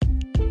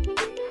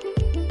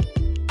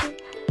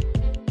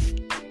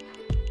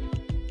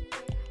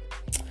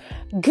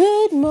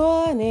Good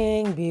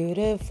morning,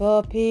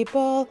 beautiful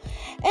people,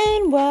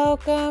 and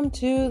welcome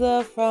to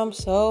the From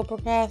Soul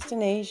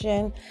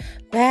Procrastination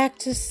Back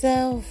to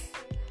Self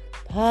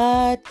podcast.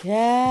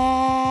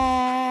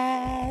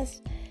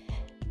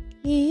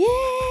 Yeah!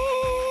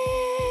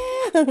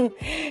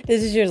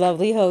 This is your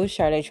lovely host,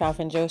 Sade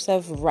Troffin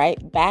Joseph,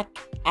 right back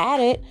at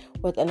it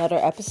with another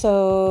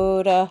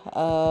episode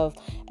of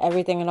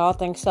Everything and All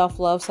Things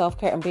Self-Love,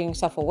 Self-Care, and Being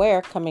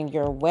Self-Aware coming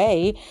your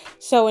way.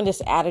 So in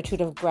this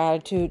attitude of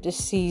gratitude, this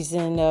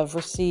season of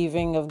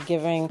receiving, of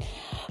giving,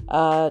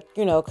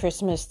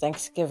 Christmas,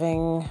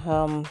 Thanksgiving,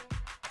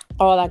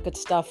 all that good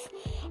stuff.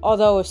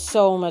 Although it's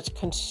so much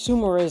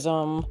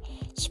consumerism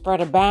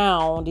spread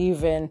abound,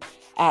 even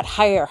at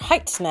higher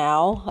heights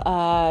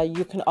now,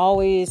 you can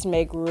always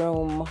make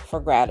room for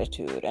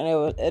gratitude.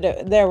 And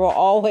there will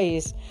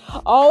always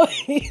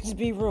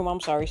be room,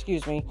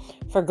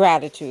 for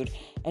gratitude.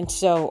 And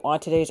so on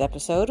today's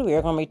episode, we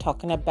are going to be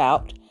talking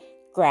about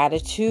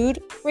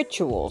gratitude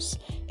rituals.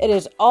 It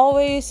is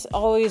always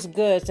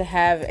good to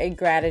have a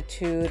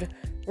gratitude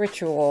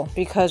ritual,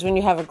 because when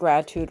you have a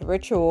gratitude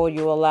ritual,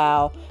 you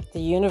allow the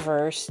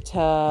universe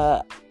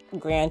to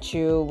grant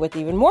you with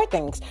even more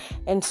things.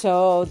 And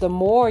so the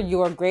more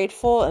you are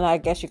grateful, and I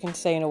guess you can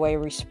say in a way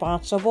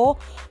responsible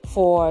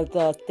for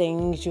the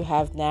things you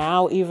have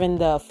now, even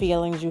the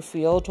feelings you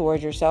feel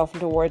towards yourself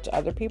and towards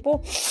other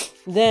people,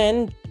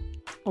 then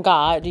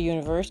God, the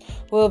universe,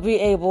 will be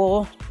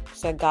able,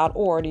 said God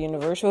or the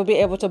universe, will be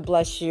able to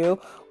bless you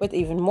with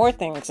even more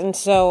things. And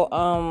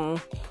so,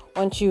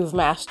 once you've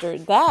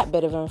mastered that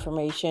bit of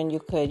information, you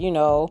could,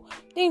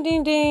 ding,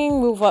 ding, ding,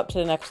 move up to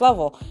the next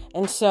level.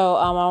 And so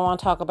I want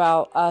to talk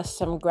about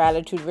some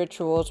gratitude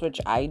rituals,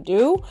 which I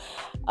do,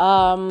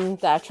 that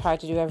I try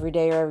to do every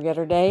day or every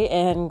other day.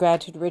 And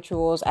gratitude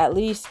rituals, at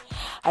least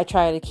I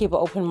try to keep an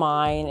open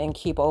mind and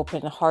keep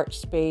open heart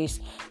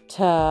space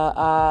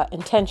to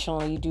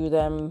intentionally do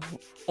them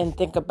and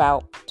think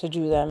about to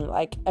do them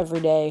like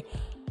every day.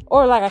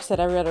 Or like I said,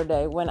 every other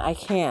day when I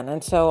can.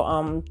 And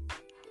so,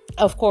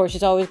 of course,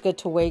 it's always good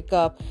to wake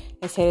up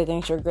and say the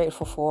things you're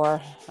grateful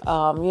for.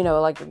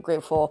 Like you're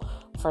grateful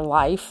for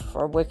life,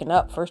 for waking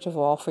up, first of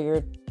all, for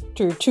your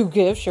two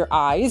gifts, your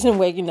eyes and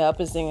waking up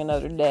and seeing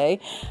another day,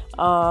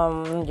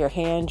 your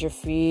hands, your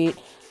feet,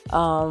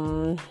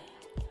 for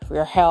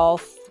your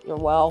health, your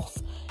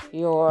wealth,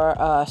 your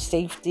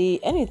safety,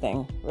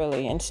 anything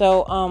really. And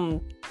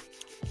so,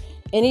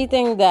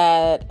 anything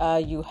that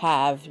you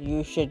have,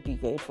 you should be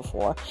grateful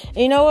for. And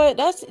you know what?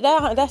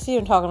 That's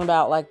even talking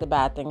about like the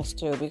bad things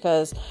too,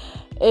 because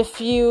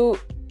if you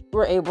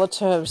were able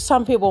to,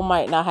 some people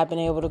might not have been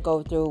able to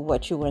go through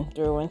what you went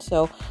through,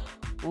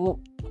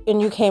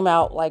 and you came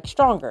out like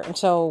stronger. And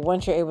so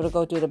once you're able to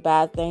go through the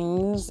bad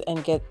things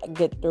and get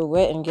through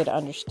it and get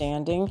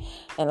understanding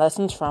and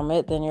lessons from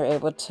it, then you're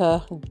able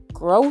to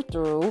grow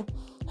through.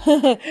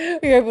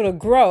 You're able to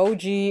grow,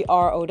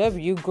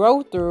 GROW,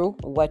 grow through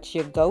what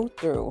you go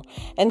through.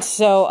 And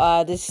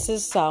so this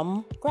is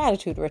some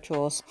gratitude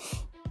rituals.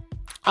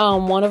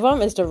 One of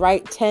them is to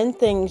write 10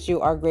 things you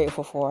are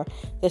grateful for.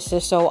 This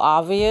is so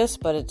obvious,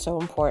 but it's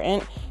so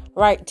important.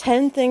 Write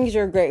 10 things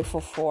you're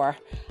grateful for.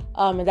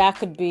 And that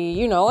could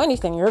be,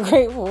 anything you're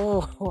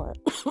grateful for.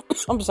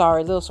 I'm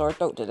sorry, a little sore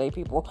throat today,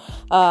 people.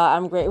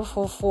 I'm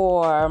grateful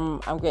for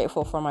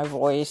my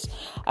voice.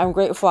 I'm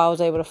grateful I was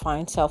able to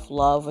find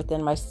self-love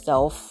within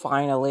myself,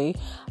 finally.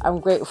 I'm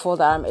grateful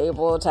that I'm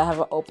able to have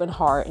an open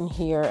heart and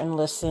hear and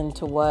listen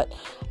to what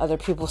other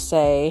people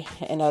say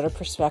and other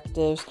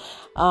perspectives.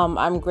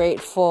 I'm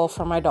grateful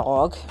for my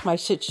dog, my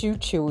Shih Tzu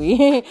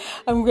Chewy.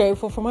 I'm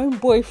grateful for my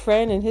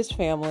boyfriend and his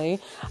family.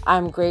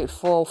 I'm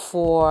grateful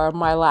for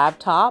my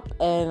laptop,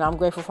 and I'm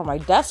grateful for my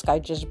desk I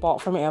just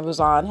bought from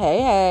Amazon.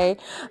 Hey.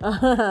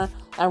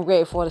 I'm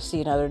grateful to see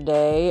another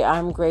day.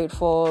 I'm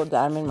grateful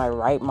that I'm in my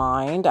right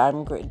mind.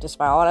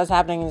 Despite all that's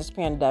happening in this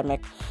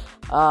pandemic.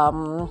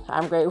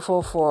 I'm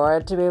grateful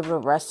to be able to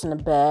rest in the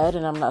bed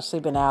and I'm not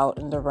sleeping out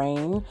in the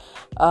rain.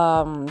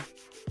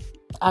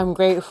 I'm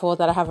grateful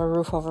that I have a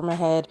roof over my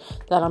head,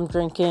 that I'm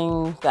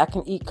drinking, that I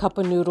can eat cup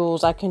of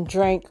noodles, I can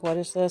drink,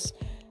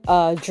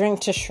 drink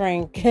to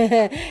shrink,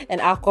 and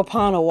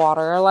aquapana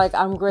water. Like,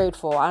 I'm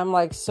grateful. I'm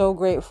like so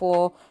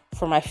grateful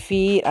for my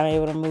feet. I'm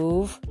able to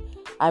move.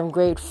 I'm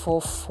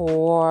grateful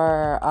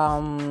for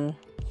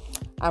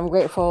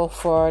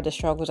the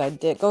struggles I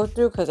did go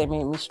through, because they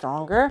made me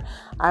stronger.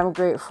 I'm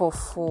grateful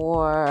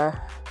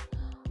for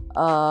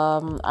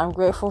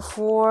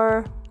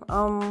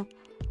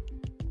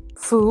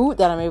food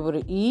that I'm able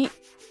to eat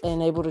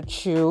and able to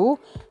chew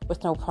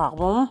with no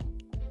problem.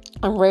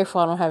 I'm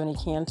grateful I don't have any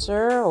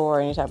cancer or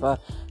any type of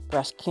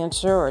breast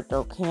cancer or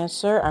throat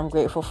cancer. I'm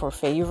grateful for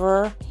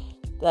favor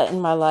that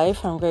in my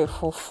life. I'm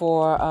grateful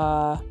for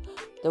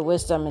the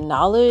wisdom and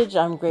knowledge.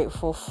 I'm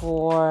grateful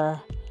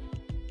for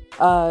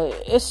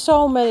it's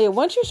so many.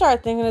 Once you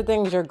start thinking of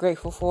things you're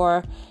grateful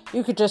for,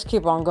 you could just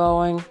keep on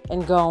going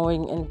and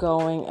going and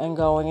going and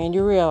going, and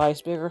you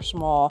realize, big or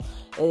small,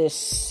 it is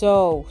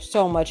so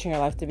much in your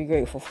life to be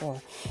grateful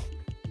for.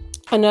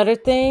 Another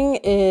thing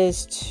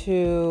is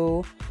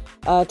to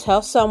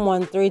Tell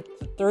someone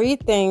three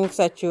things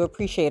that you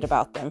appreciate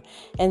about them,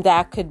 and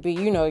that could be,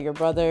 your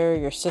brother,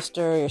 your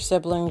sister, your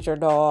siblings, your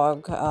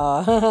dog,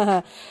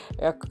 I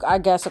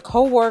guess a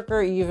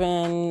coworker,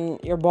 even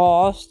your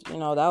boss.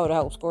 That would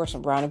help score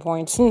some brownie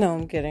points. No,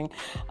 I'm kidding.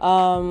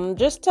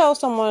 Just tell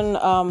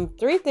someone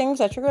three things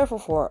that you're grateful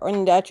for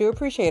and that you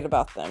appreciate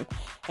about them,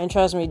 and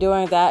trust me,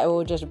 doing that, it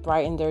will just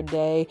brighten their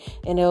day,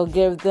 and it'll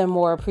give them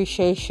more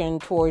appreciation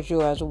towards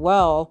you as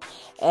well,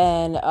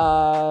 and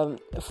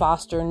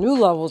foster new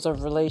levels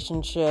of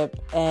relationship,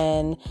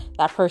 and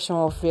that person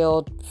will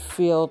feel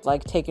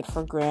like taken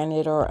for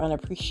granted or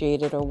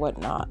unappreciated or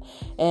whatnot,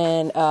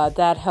 and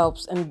that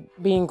helps. And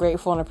being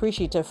grateful and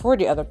appreciative for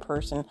the other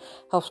person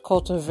helps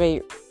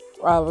cultivate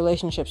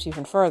relationships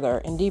even further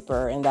and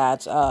deeper, and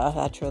that's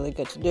really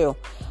good to do.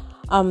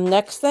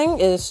 Next thing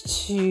is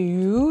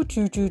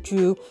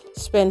to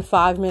spend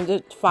 5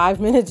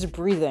 minutes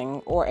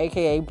breathing, or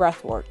AKA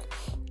breath work.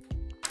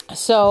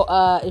 So,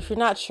 if you're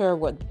not sure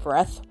what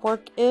breath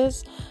work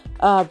is just,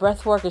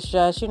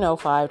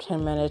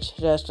 5-10 minutes,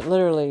 just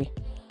literally,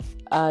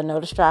 no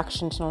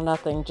distractions, no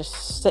nothing,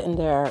 just sitting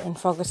there and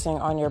focusing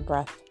on your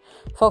breath,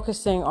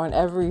 focusing on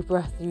every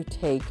breath you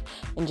take,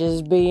 and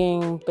just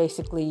being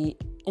basically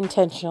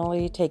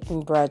intentionally taking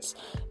breaths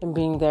and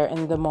being there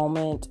in the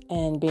moment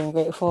and being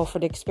grateful for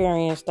the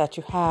experience that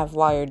you have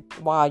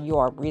while you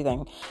are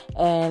breathing.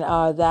 And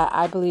that,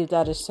 I believe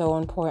that is so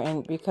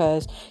important,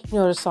 because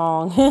the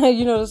song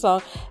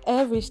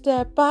every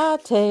step I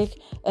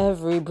take,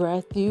 every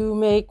breath you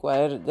make.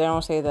 Well, they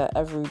don't say that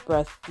every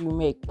breath you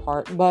make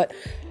part, but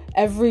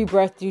every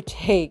breath you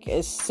take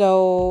is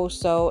so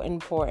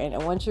important.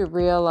 And once you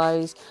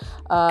realize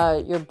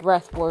your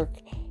breath work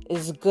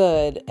is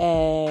good,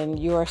 and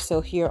you are still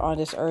here on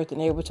this earth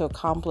and able to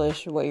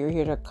accomplish what you're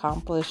here to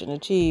accomplish and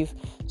achieve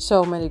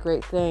so many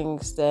great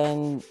things,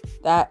 then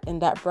in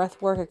that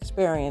breath work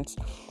experience,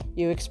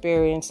 you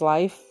experience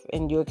life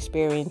and you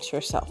experience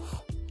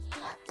yourself.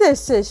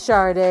 This is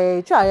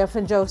Sade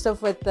Triumphant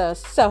Joseph with the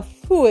Self,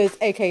 who is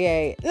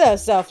AKA the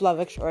Self-Love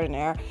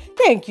Extraordinaire.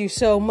 Thank you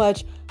so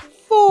much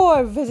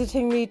for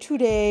visiting me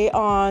today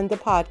on the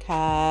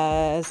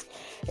podcast.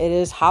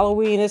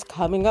 Halloween is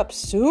coming up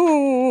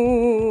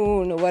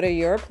soon. What are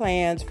your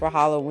plans for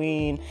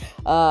Halloween?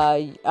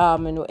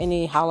 And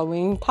any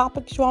Halloween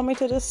topics you want me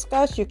to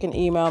discuss, you can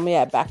email me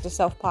at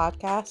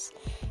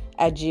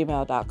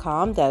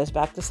backtoselfpodcast@gmail.com. That is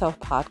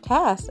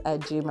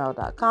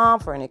backtoselfpodcast@gmail.com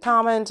for any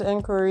comments,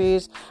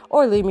 inquiries,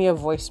 or leave me a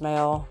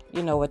voicemail.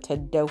 You know what to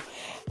do.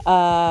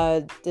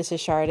 This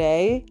is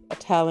Sade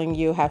telling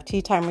you, have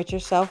tea time with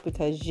yourself,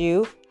 because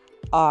you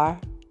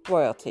are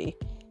royalty.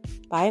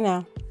 Bye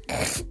now.